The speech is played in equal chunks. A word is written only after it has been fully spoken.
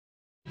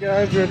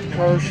Guys, we're at the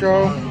car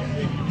show.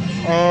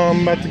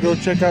 About to go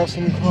check out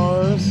some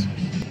cars.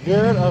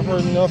 Garrett, I've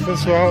heard nothing,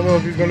 so I don't know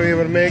if he's gonna be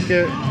able to make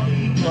it.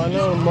 But I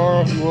know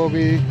tomorrow he will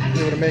be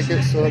able to make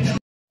it. So it's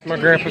my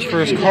grandpa's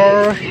first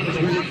car.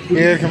 He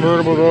had a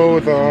convertible though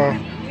with a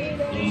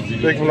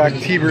big black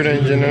T-Bird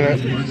engine in it.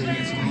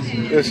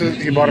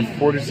 He bought it for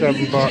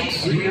 47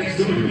 bucks.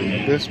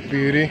 This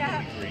beauty.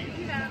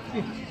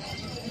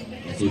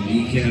 For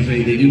the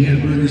cafe, they do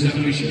have burgers out.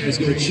 Make sure you guys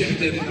go check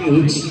them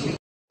out.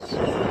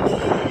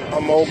 A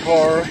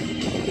Mopar.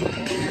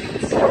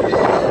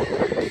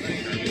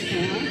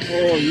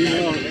 Oh, you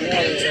know,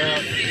 yeah.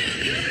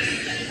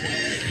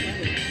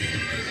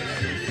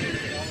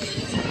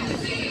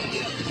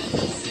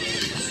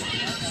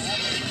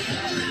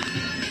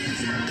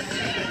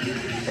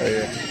 Oh,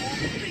 yeah.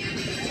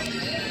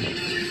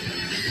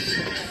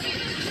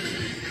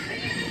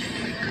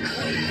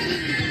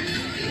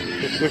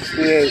 The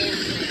 68.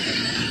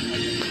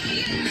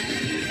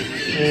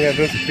 And you got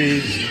this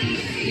piece.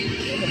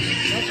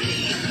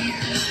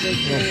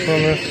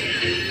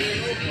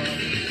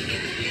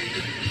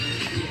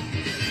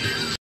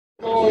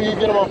 Oh, you get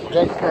them off the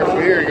junk car. So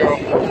here you go.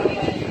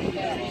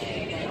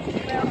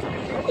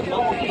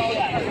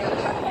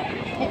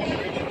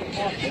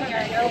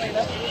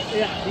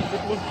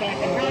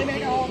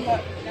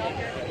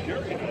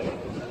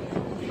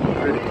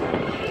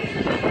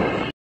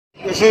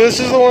 So this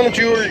is the one that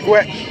you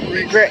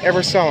regret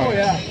ever selling. Oh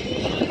yeah.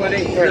 But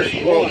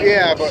well,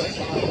 yeah, but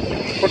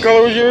what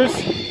color was yours?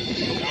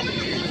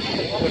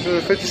 This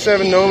is a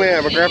 57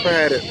 Nomad. My grandpa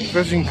had it.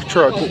 Fishing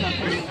truck.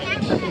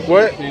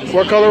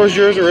 What color was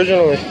yours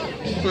originally?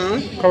 huh?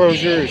 What color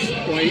was yours?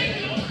 White.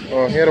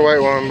 Oh, he had a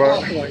white one,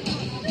 but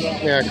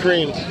yeah,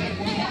 cream.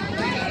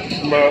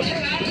 But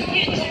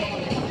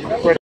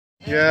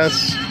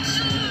yes,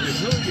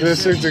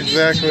 this is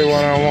exactly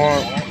what I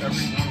want.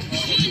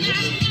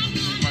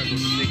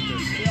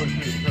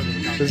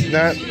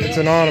 It's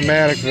an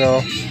automatic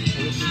though.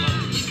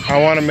 I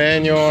want a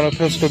manual on a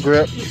pistol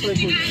grip.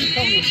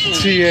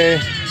 TA.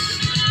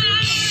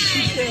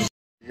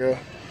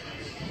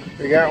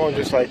 We got one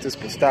just like this,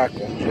 but stock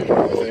one, you know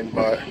what I mean?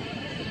 But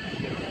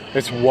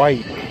it's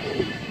white.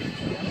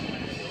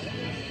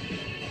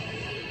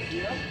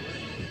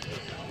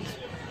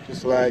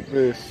 Just like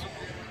this.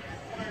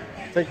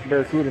 I think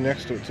Barracuda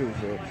next to it too,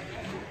 but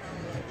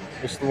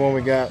it's the one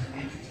we got.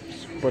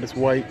 But it's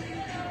white.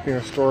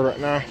 Being stored right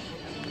now.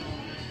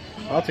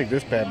 I'll take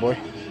this bad boy.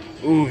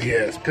 Ooh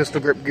yes, pistol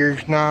grip gear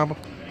knob.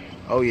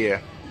 Oh yeah.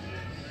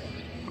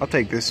 I'll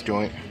take this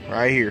joint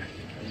right here.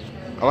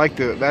 I like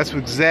that's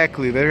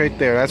exactly that right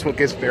there. That's what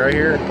gets me right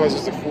here. Plus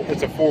it's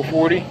a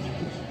 440.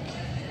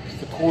 It's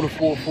the quarter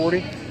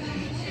 440.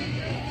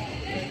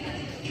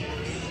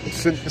 It's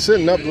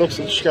sitting up. Looks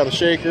like she's got a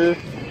shaker,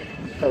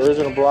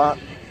 original block.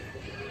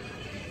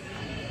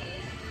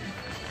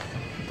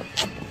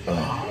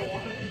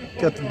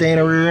 Got the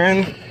Dana rear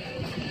end.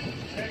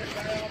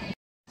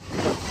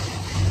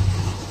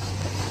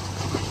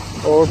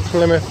 Old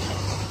Plymouth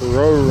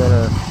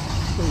Roadrunner.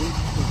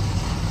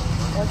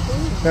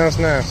 That's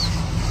nice.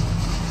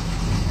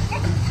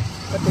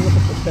 Have to look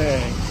at the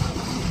bag.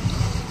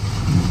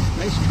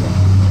 Nice truck.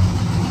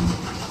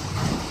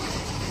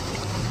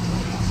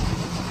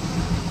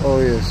 Oh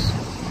yes.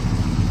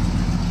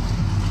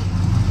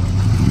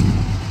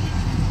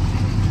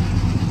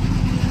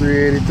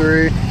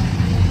 $383.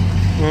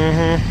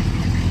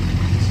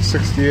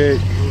 68.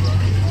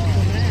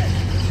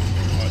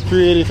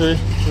 383.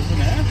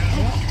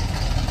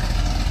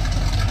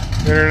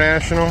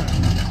 International.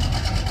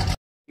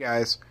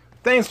 Guys,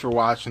 thanks for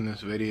watching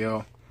this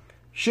video.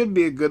 Should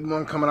be a good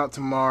one coming out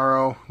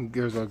tomorrow.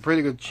 There's a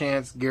pretty good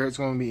chance Garrett's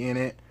going to be in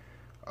it.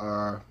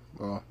 Well,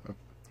 if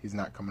he's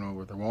not coming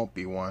over, there won't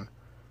be one.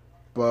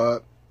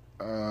 But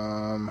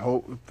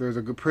hope there's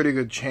a pretty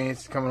good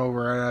chance he's coming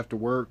over right after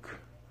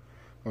work.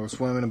 Go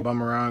swimming and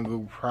bum around.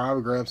 Go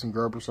probably grab some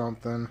grub or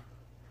something.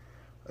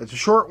 It's a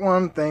short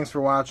one. Thanks for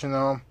watching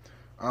though.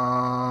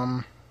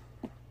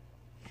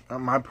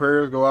 My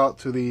prayers go out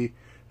to the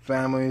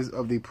families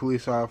of the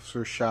police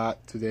officers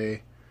shot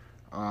today.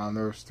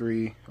 There was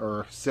 3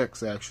 or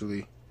 6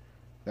 actually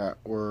that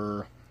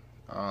were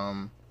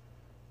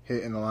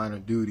hit in the line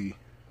of duty,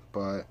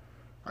 but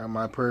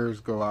my prayers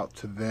go out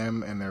to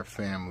them and their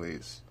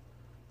families.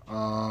 But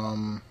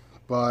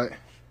other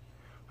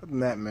than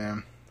that,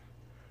 man,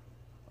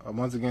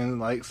 once again,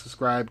 like,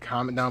 subscribe,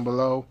 comment down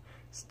below.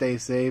 Stay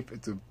safe.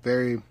 It's a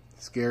very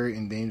scary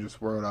and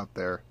dangerous world out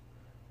there.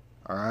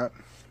 Alright?